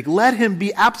next week? Let him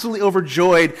be absolutely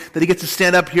overjoyed that he gets to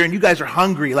stand up here and you guys are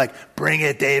hungry. Like, bring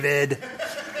it, David.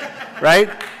 Right?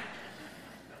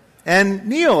 And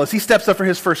Neil, as he steps up for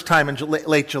his first time in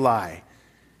late July.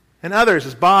 And others,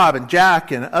 as Bob and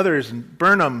Jack and others, and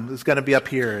Burnham is going to be up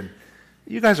here. And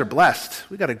you guys are blessed.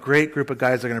 We got a great group of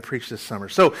guys that are going to preach this summer.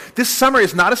 So this summer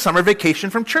is not a summer vacation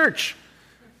from church.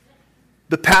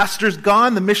 The pastor's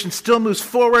gone. The mission still moves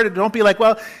forward. Don't be like,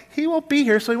 well, he won't be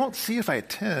here, so he won't see if I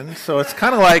attend. So it's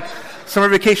kind of like summer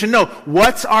vacation. No.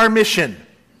 What's our mission?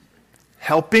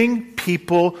 Helping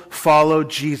people follow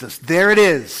Jesus. There it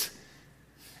is.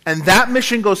 And that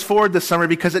mission goes forward this summer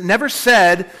because it never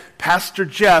said Pastor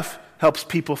Jeff helps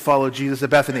people follow Jesus at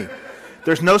Bethany.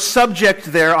 There's no subject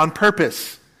there on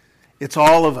purpose. It's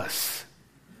all of us.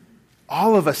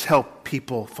 All of us help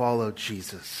people follow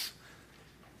Jesus.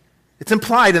 It's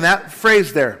implied in that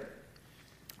phrase there.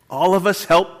 All of us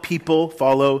help people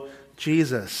follow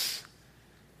Jesus.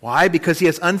 Why? Because he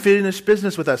has unfinished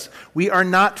business with us. We are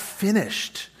not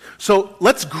finished. So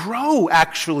let's grow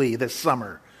actually this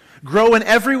summer. Grow in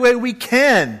every way we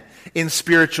can in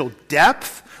spiritual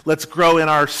depth. Let's grow in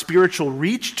our spiritual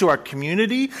reach to our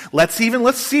community. Let's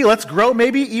grow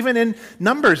maybe even in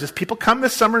numbers. As people come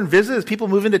this summer and visit, as people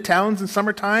move into towns in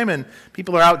summertime and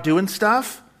people are out doing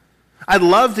stuff. I'd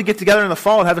love to get together in the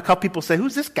fall and have a couple people say,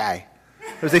 who's this guy?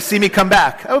 As they see me come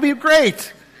back. That would be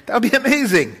great. That would be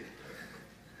amazing.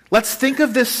 Let's think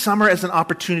of this summer as an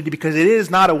opportunity, because it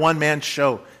is not a one-man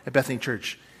show at Bethany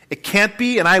Church. It can't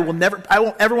be, and I won't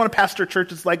ever want to pastor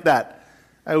churches like that.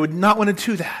 I would not want to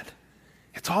do that.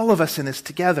 It's all of us in this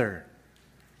together.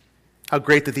 How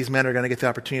great that these men are going to get the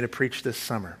opportunity to preach this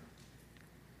summer.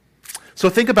 So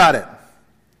think about it.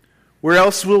 Where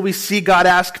else will we see God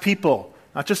ask people,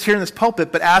 not just here in this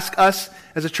pulpit, but ask us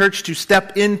as a church to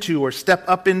step into or step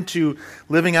up into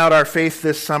living out our faith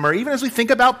this summer, even as we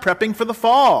think about prepping for the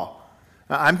fall?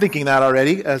 I'm thinking that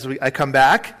already as I come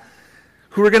back.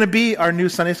 Who are going to be our new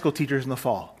Sunday school teachers in the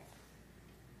fall?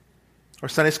 Or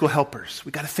Sunday school helpers?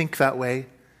 We got to think that way.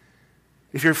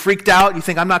 If you're freaked out, you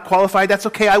think, I'm not qualified, that's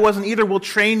okay. I wasn't either. We'll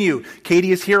train you.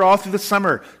 Katie is here all through the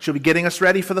summer. She'll be getting us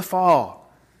ready for the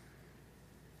fall.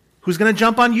 Who's going to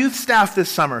jump on youth staff this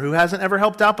summer? Who hasn't ever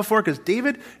helped out before? Because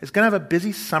David is going to have a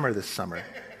busy summer this summer.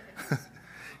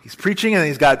 He's preaching and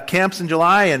he's got camps in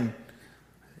July and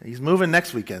he's moving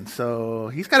next weekend. So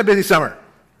he's got a busy summer.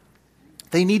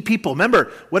 They need people.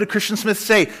 Remember, what did Christian Smith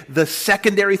say? The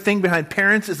secondary thing behind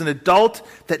parents is an adult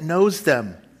that knows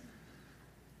them.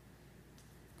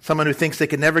 Someone who thinks they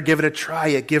can never give it a try,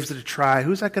 yet gives it a try.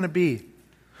 Who's that going to be?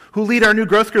 Who lead our new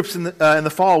growth groups in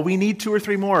the fall? We need 2 or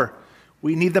 3 more.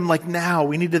 We need them like now.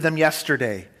 We needed them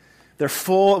yesterday. They're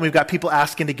full, and we've got people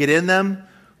asking to get in them.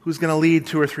 Who's going to lead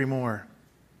 2 or 3 more?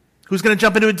 Who's going to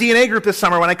jump into a DNA group this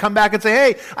summer when I come back and say,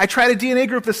 hey, I tried a DNA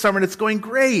group this summer and it's going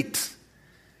great.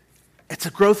 It's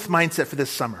a growth mindset for this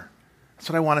summer. That's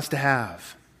what I want us to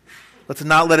have. Let's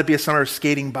not let it be a summer of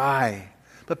skating by,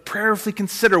 but prayerfully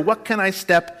consider, what can I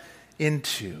step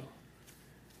into?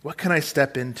 What can I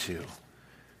step into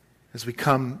as we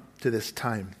come to this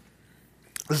time?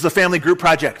 This is a family group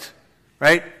project,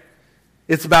 right?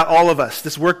 It's about all of us.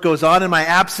 This work goes on in my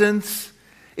absence.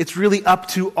 It's really up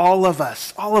to all of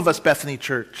us, Bethany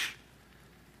Church.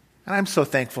 And I'm so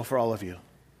thankful for all of you.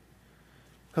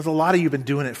 Because a lot of you have been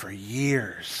doing it for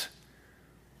years.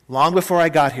 Long before I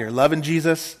got here, loving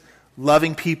Jesus,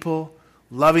 loving people,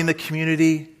 loving the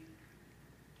community.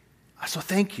 So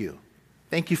thank you.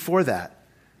 Thank you for that.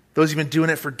 Those who've been doing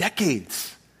it for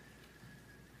decades.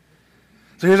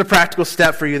 So here's a practical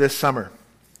step for you this summer.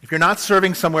 If you're not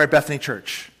serving somewhere at Bethany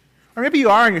Church, or maybe you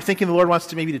are and you're thinking the Lord wants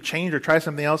to maybe to change or try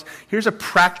something else, here's a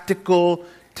practical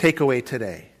takeaway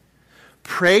today.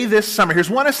 Pray this summer. Here's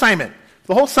one assignment.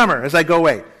 The whole summer as I go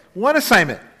away. One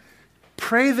assignment.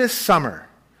 Pray this summer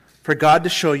for God to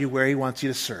show you where He wants you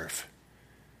to serve.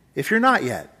 If you're not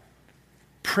yet,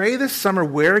 pray this summer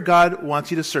where God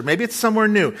wants you to serve. Maybe it's somewhere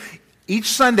new. Each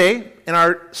Sunday, in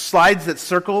our slides that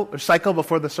circle or cycle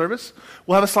before the service,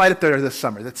 we'll have a slide up there this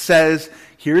summer that says,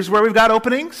 here's where we've got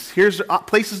openings, here's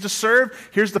places to serve,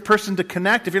 here's the person to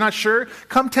connect. If you're not sure,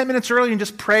 come 10 minutes early and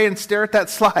just pray and stare at that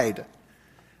slide.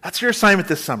 That's your assignment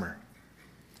this summer.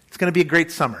 It's going to be a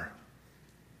great summer.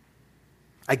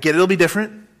 I get it'll be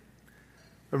different.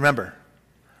 Remember,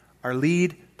 our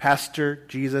lead pastor,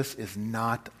 Jesus, is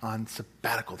not on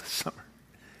sabbatical this summer.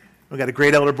 We've got a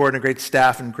great elder board and a great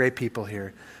staff and great people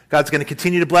here. God's going to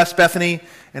continue to bless Bethany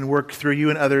and work through you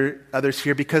and others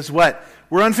here because what?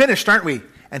 We're unfinished, aren't we?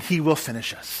 And He will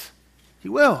finish us. He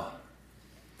will.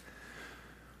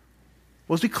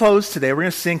 Well, as we close today, we're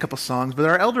going to sing a couple songs, but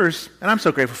our elders, and I'm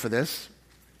so grateful for this,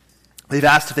 they've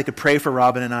asked if they could pray for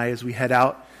Robin and I as we head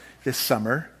out this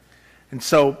summer. And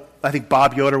so I think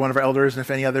Bob Yoder, one of our elders, and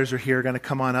if any others are here, are going to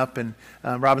come on up, and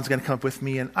Robin's going to come up with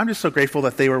me. And I'm just so grateful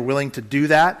that they were willing to do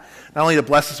that, not only to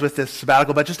bless us with this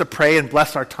sabbatical, but just to pray and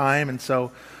bless our time. And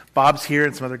so Bob's here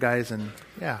and some other guys, and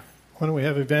yeah. Why don't we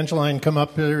have Evangeline come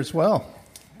up here as well?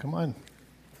 Come on.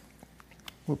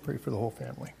 We'll pray for the whole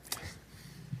family.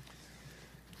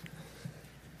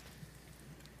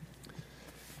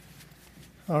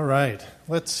 All right.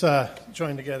 Let's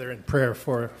join together in prayer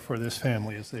for this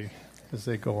family as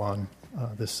they go on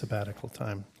this sabbatical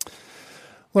time.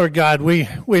 Lord God, we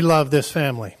love this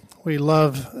family. We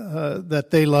love that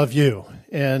they love you.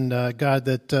 And God,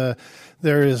 that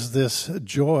there is this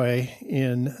joy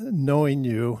in knowing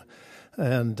you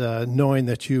and knowing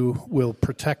that you will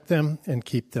protect them and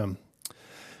keep them.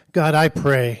 God, I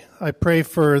pray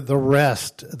for the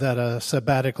rest that a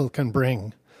sabbatical can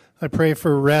bring. I pray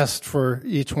for rest for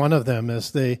each one of them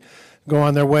as they go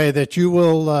on their way, that you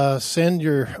will send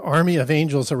your army of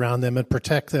angels around them and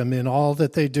protect them in all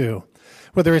that they do,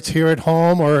 whether it's here at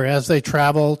home or as they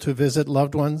travel to visit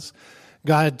loved ones.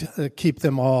 God, keep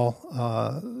them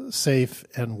all safe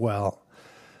and well.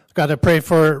 God, I pray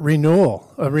for a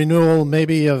renewal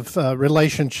maybe of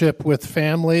relationship with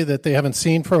family that they haven't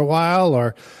seen for a while,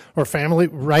 or family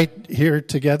right here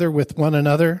together with one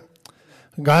another.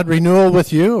 God, renewal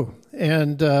with you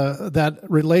and that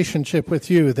relationship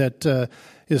with you that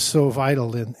is so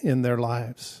vital in their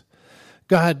lives.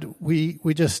 God, we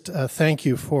just thank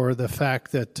you for the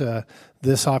fact that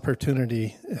this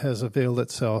opportunity has availed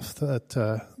itself,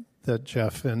 that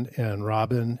Jeff and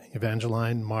Robin,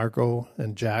 Evangeline, Margot,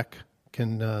 and Jack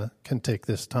can take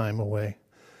this time away.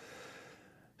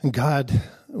 And God,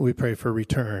 we pray for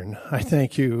return. I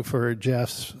thank you for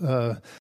Jeff's